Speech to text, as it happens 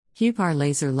Huepar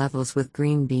laser levels with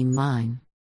green beam line.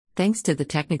 Thanks to the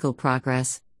technical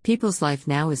progress, people's life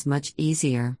now is much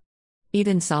easier.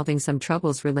 Even solving some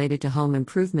troubles related to home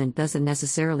improvement doesn't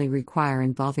necessarily require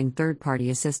involving third-party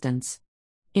assistance.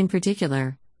 In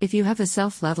particular, if you have a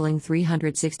self-leveling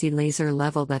 360 laser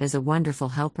level, that is a wonderful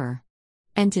helper.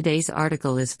 And today's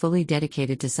article is fully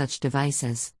dedicated to such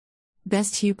devices.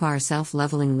 Best Huepar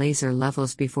self-leveling laser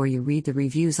levels. Before you read the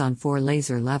reviews on 4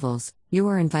 laser levels, you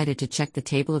are invited to check the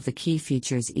table of the key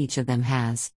features each of them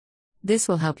has. This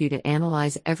will help you to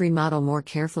analyze every model more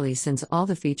carefully since all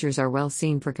the features are well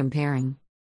seen for comparing.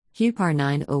 Huepar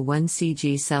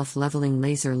 901CG self-leveling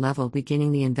laser level.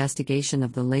 Beginning the investigation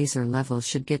of the laser levels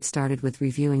should get started with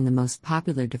reviewing the most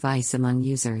popular device among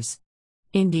users.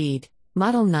 Indeed,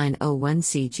 Model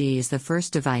 901CG is the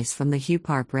first device from the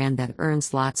Huepar brand that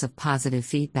earns lots of positive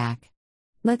feedback.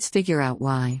 Let's figure out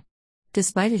why.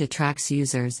 Despite it attracts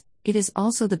users, it is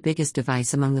also the biggest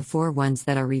device among the 4 ones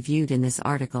that are reviewed in this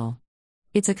article.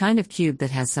 It's a kind of cube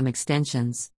that has some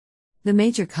extensions. The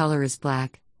major color is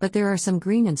black, but there are some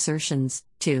green insertions,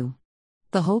 too.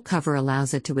 The whole cover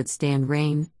allows it to withstand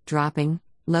rain, dropping,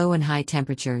 low and high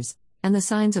temperatures, and the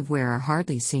signs of wear are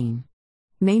hardly seen.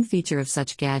 Main feature of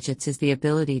such gadgets is the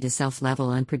ability to self-level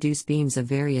and produce beams of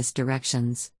various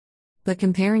directions. But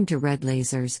comparing to red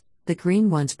lasers, the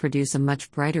green ones produce a much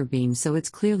brighter beam, so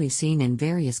it's clearly seen in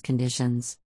various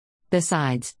conditions.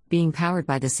 Besides, being powered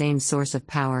by the same source of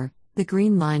power, the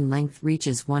green line length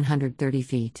reaches 130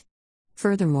 feet.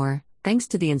 Furthermore, thanks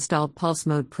to the installed pulse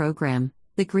mode program,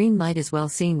 the green light is well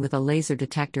seen with a laser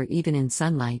detector even in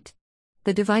sunlight.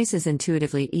 The device is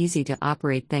intuitively easy to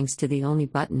operate thanks to the only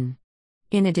button.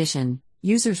 In addition,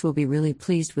 users will be really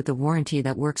pleased with the warranty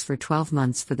that works for 12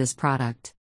 months for this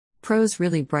product. Pros: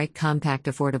 really bright, compact,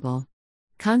 affordable.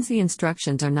 Cons: the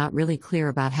instructions are not really clear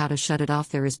about how to shut it off.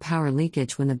 There is power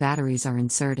leakage when the batteries are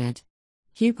inserted.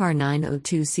 Huepar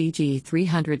 902CG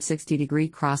 360-degree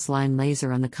cross-line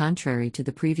laser. On the contrary to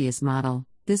the previous model,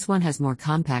 this one has more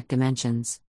compact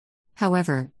dimensions.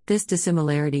 However, this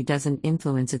dissimilarity doesn't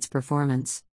influence its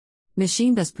performance.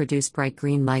 Machine does produce bright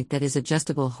green light that is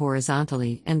adjustable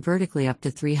horizontally and vertically up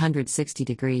to 360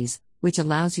 degrees, which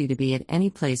allows you to be at any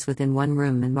place within one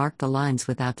room and mark the lines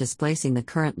without displacing the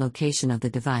current location of the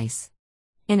device.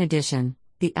 In addition,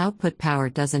 the output power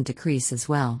doesn't decrease as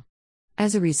well.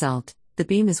 As a result, the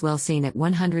beam is well seen at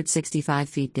 165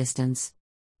 feet distance.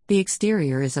 The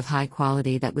exterior is of high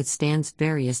quality that withstands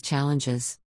various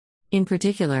challenges. In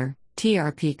particular,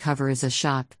 TRP cover is a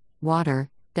shock, water,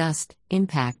 dust,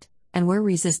 impact, and wear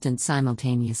resistant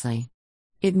simultaneously.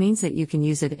 It means that you can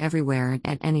use it everywhere and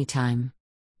at any time.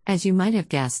 As you might have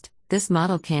guessed, this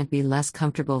model can't be less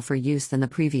comfortable for use than the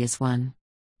previous one.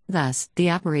 Thus, the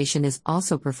operation is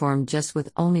also performed just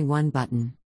with only one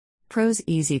button. Pros: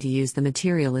 easy to use, the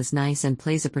material is nice and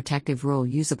plays a protective role,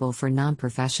 usable for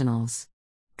non-professionals.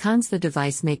 Cons: the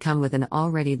device may come with an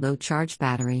already low charge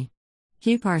battery.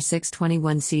 Huepar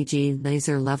 621CG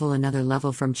laser level. Another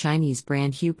level from Chinese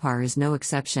brand Huepar is no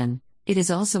exception. It is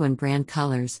also in brand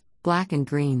colors, black and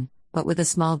green, but with a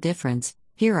small difference.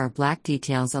 Here are black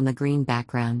details on the green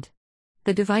background.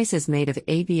 The device is made of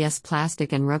ABS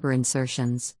plastic and rubber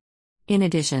insertions. In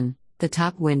addition, the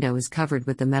top window is covered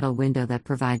with the metal window that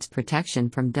provides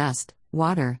protection from dust,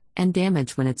 water, and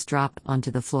damage when it's dropped onto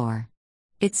the floor.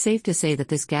 It's safe to say that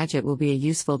this gadget will be a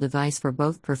useful device for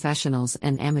both professionals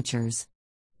and amateurs.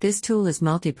 This tool is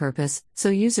multi-purpose, so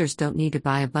users don't need to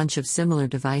buy a bunch of similar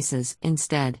devices.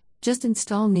 Instead, just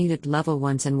install needed level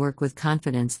once and work with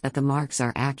confidence that the marks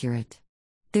are accurate.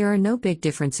 There are no big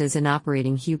differences in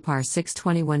operating Huepar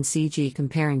 621CG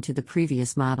comparing to the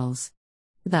previous models.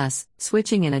 Thus,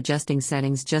 switching and adjusting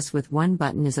settings just with one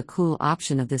button is a cool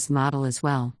option of this model as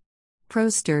well.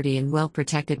 Pros: sturdy and well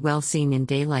protected, well seen in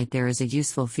daylight. There is a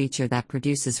useful feature that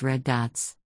produces red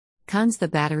dots. Cons: the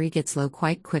battery gets low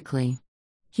quite quickly.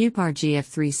 Huepar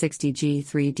GF360G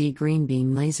 3D green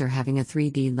beam laser. Having a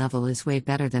 3D level is way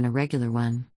better than a regular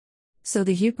one. So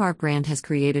the Huepar brand has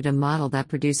created a model that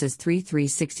produces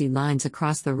 360 lines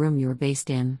across the room you're based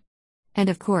in. And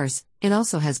of course, it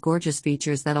also has gorgeous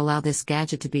features that allow this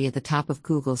gadget to be at the top of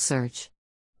Google search.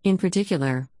 In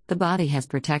particular, the body has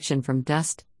protection from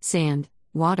dust, sand,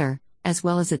 water, as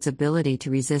well as its ability to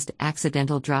resist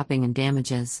accidental dropping and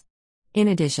damages. In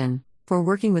addition, for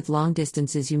working with long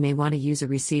distances, you may want to use a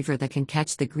receiver that can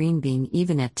catch the green beam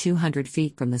even at 200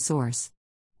 feet from the source.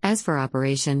 As for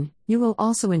operation, you will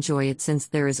also enjoy it since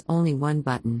there is only one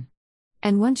button.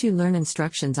 And once you learn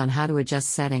instructions on how to adjust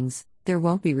settings, there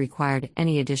won't be required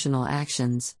any additional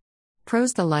actions.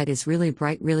 Pros: the light is really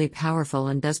bright, really powerful,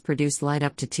 and does produce light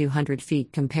up to 200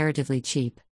 feet, comparatively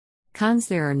cheap. Cons: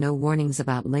 there are no warnings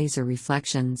about laser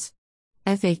reflections.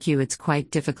 FAQ: it's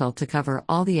quite difficult to cover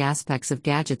all the aspects of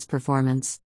gadget's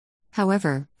performance.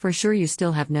 However, for sure you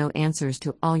still have no answers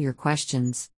to all your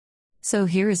questions. So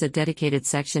here is a dedicated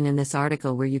section in this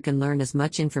article where you can learn as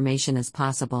much information as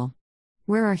possible.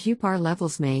 Where are Huepar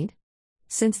levels made?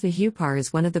 Since the Huepar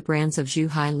is one of the brands of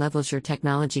Zhuhai Levelshire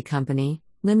Technology Company,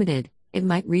 Limited, it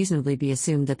might reasonably be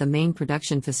assumed that the main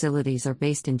production facilities are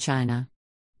based in China.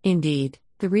 Indeed,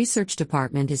 the research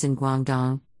department is in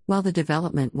Guangdong, while the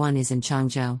development one is in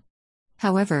Changzhou.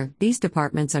 However, these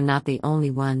departments are not the only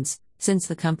ones, since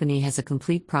the company has a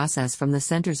complete process from the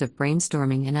centers of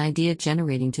brainstorming and idea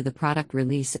generating to the product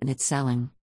release and its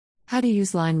selling. How to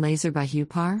use line laser by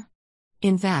Huepar?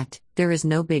 In fact, there is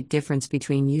no big difference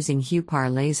between using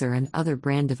Huepar laser and other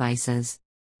brand devices.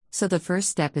 So the first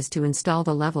step is to install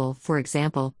the level, for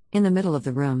example, in the middle of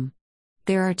the room.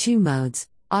 There are two modes,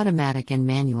 automatic and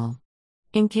manual.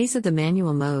 In case of the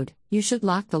manual mode, you should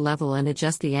lock the level and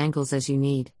adjust the angles as you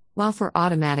need, while for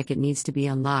automatic it needs to be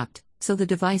unlocked, so the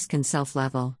device can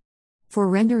self-level. For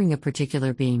rendering a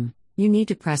particular beam, you need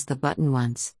to press the button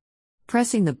once.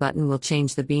 Pressing the button will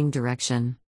change the beam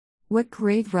direction. What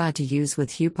grade rod to use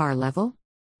with Huepar level?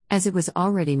 As it was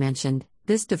already mentioned,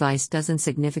 this device doesn't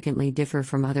significantly differ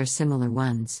from other similar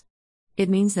ones. It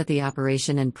means that the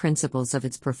operation and principles of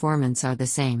its performance are the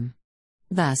same.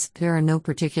 Thus, there are no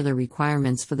particular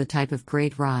requirements for the type of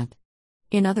grade rod.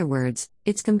 In other words,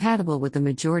 it's compatible with the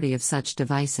majority of such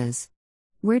devices.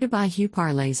 Where to buy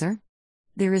Huepar laser?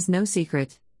 There is no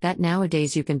secret that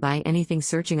nowadays you can buy anything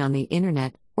searching on the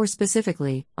internet, or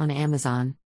specifically, on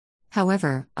Amazon.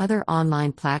 However, other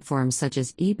online platforms such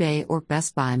as eBay or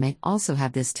Best Buy may also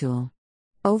have this tool.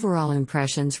 Overall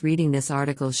impressions: reading this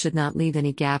article should not leave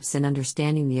any gaps in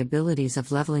understanding the abilities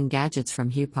of leveling gadgets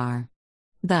from Huepar.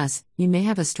 Thus, you may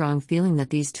have a strong feeling that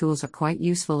these tools are quite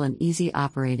useful and easy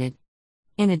operated.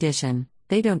 In addition,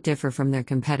 they don't differ from their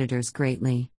competitors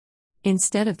greatly.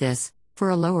 Instead of this, for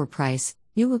a lower price,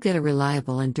 you will get a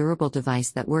reliable and durable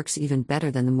device that works even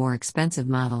better than the more expensive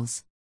models.